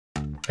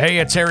Hey,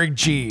 it's Eric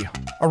G.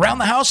 Around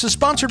the House is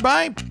sponsored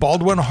by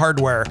Baldwin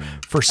Hardware.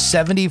 For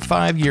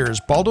 75 years,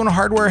 Baldwin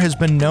Hardware has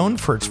been known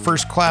for its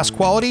first-class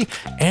quality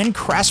and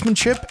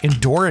craftsmanship in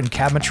door and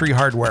cabinetry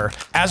hardware.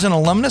 As an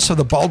alumnus of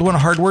the Baldwin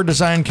Hardware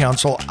Design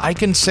Council, I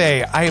can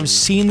say I have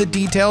seen the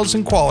details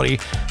and quality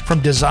from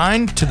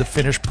design to the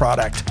finished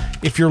product.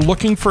 If you're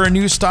looking for a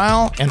new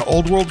style and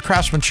old-world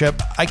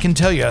craftsmanship, I can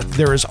tell you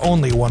there is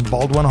only one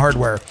Baldwin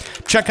Hardware.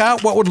 Check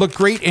out what would look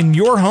great in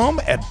your home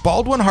at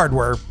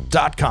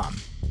baldwinhardware.com.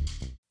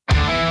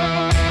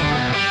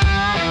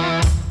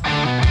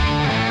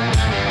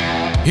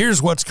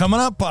 Here's what's coming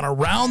up on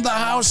Around the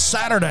House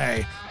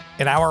Saturday.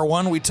 In hour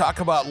one, we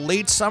talk about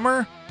late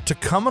summer to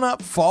coming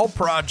up fall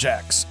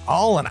projects,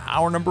 all in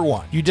hour number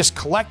one. You just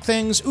collect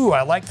things. Ooh,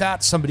 I like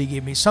that. Somebody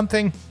gave me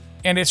something.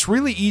 And it's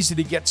really easy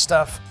to get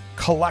stuff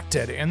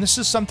collected. And this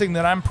is something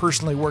that I'm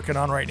personally working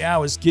on right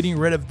now, is getting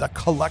rid of the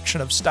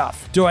collection of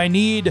stuff. Do I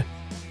need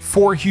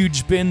 4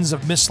 huge bins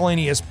of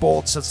miscellaneous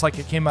bolts? It's like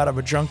it came out of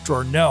a junk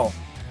drawer. No.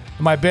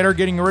 Am I better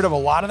getting rid of a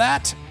lot of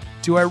that?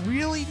 Do I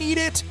really need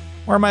it?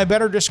 Or am I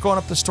better just going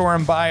up the store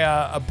and buy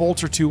a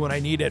bolt or two when I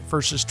need it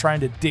versus trying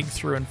to dig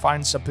through and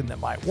find something that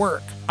might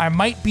work? I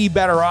might be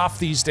better off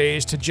these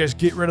days to just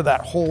get rid of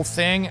that whole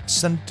thing,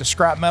 send it to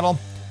scrap metal,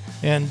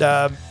 and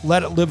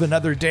let it live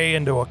another day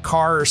into a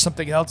car or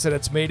something else that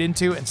it's made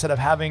into, instead of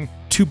having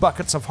 2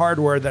 buckets of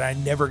hardware that I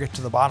never get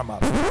to the bottom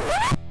of.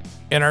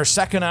 In our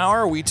second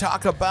hour, we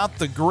talk about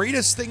the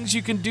greatest things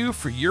you can do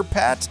for your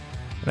pet.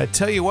 And I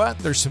tell you what,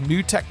 there's some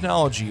new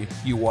technology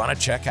you want to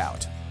check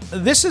out.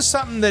 This is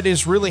something that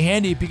is really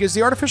handy because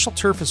the artificial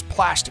turf is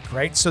plastic,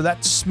 right? So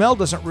that smell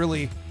doesn't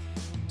really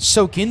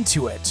soak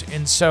into it.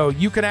 And so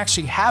you can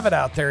actually have it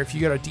out there if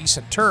you get a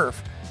decent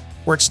turf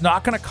where it's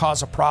not going to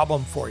cause a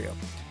problem for you.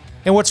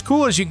 And what's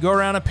cool is you can go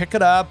around and pick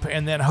it up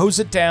and then hose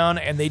it down,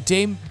 and they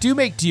do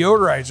make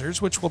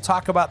deodorizers, which we'll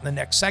talk about in the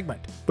next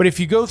segment. But if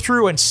you go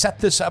through and set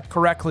this up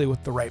correctly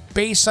with the right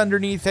base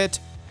underneath it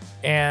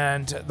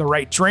and the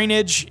right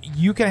drainage,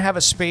 you can have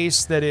a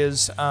space that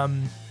is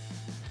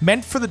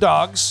meant for the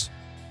dogs,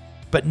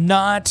 but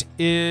not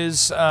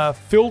as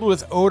filled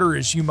with odor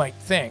as you might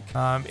think.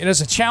 It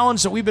is a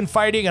challenge that we've been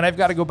fighting, and I've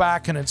got to go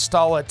back and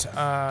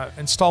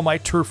install my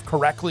turf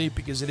correctly,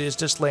 because it is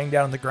just laying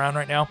down on the ground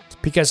right now.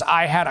 Because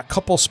I had a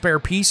couple spare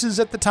pieces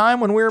at the time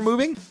when we were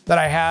moving that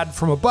I had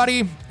from a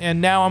buddy, and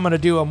now I'm going to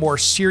do a more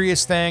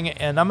serious thing,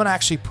 and I'm going to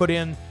actually put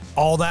in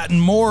all that and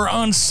more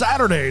on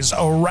Saturday's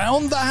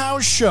Around the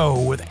House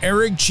show with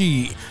Eric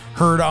G,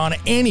 heard on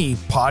any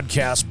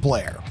podcast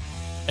player.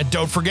 And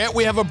don't forget,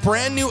 we have a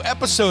brand new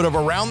episode of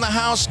Around the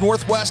House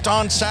Northwest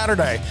on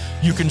Saturday.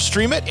 You can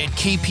stream it at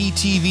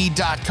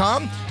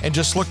kptv.com and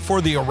just look for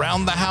the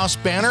Around the House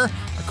banner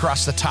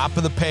across the top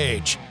of the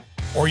page.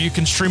 Or you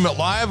can stream it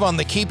live on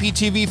the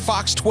KPTV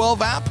Fox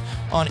 12 app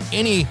on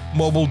any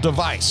mobile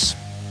device.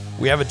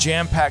 We have a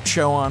jam-packed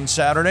show on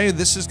Saturday.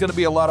 This is going to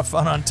be a lot of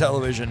fun on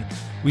television.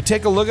 We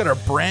take a look at our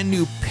brand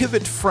new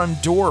pivot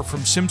front door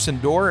from Simpson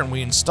Door, and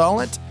we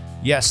install it.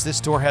 Yes, this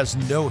door has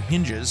no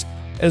hinges.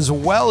 As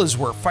well as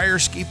we're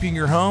fire-escaping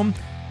your home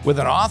with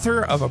an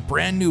author of a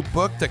brand new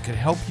book that could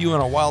help you in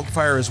a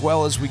wildfire, as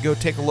well as we go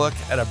take a look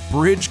at a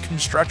bridge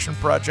construction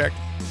project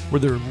where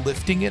they're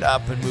lifting it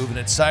up and moving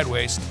it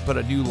sideways to put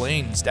a new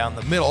lanes down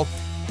the middle,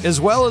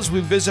 as well as we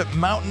visit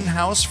Mountain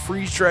House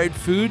freeze-dried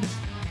food.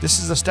 This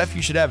is the stuff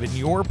you should have in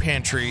your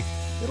pantry.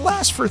 It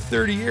lasts for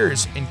 30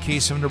 years in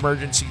case of an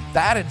emergency.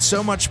 That and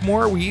so much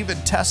more. We even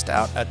test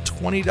out a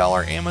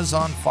 $20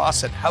 Amazon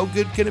faucet. How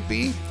good can it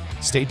be?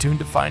 Stay tuned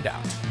to find out.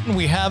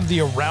 We have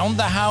the Around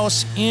the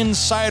House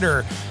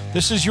Insider.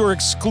 This is your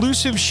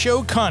exclusive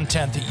show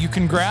content that you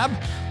can grab.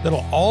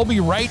 That'll all be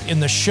right in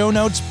the show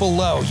notes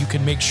below. You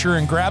can make sure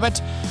and grab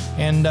it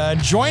and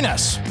join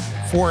us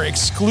for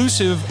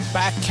exclusive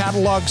back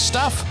catalog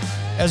stuff,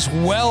 as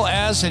well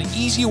as an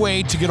easy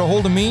way to get a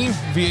hold of me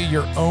via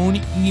your own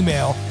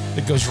email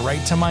that goes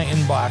right to my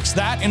inbox.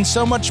 That and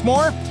so much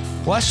more.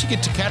 Plus, you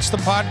get to catch the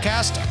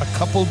podcast a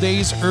couple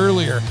days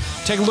earlier.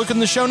 Take a look in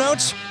the show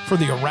notes for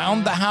the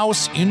Around the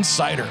House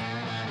Insider.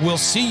 We'll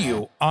see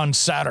you on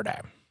Saturday.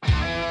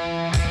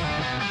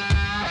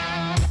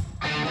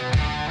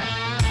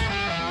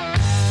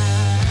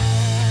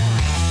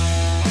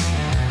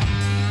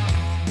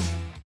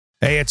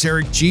 Hey, it's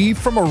Eric G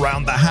from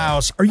Around the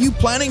House. Are you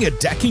planning a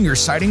decking or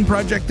siding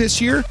project this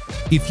year?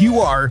 If you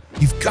are,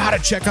 you've got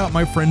to check out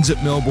my friends at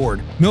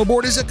Millboard.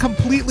 Millboard is a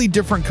completely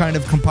different kind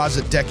of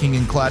composite decking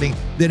and cladding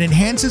that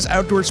enhances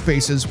outdoor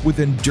spaces with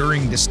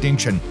enduring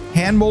distinction.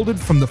 Hand-molded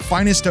from the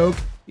finest oak,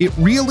 it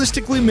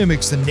realistically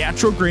mimics the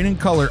natural grain and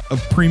color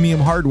of premium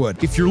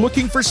hardwood. If you're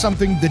looking for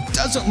something that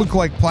doesn't look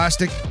like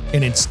plastic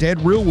and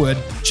instead real wood,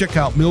 check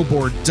out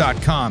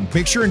millboard.com.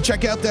 Make sure and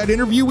check out that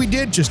interview we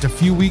did just a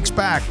few weeks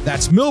back.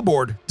 That's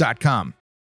millboard.com.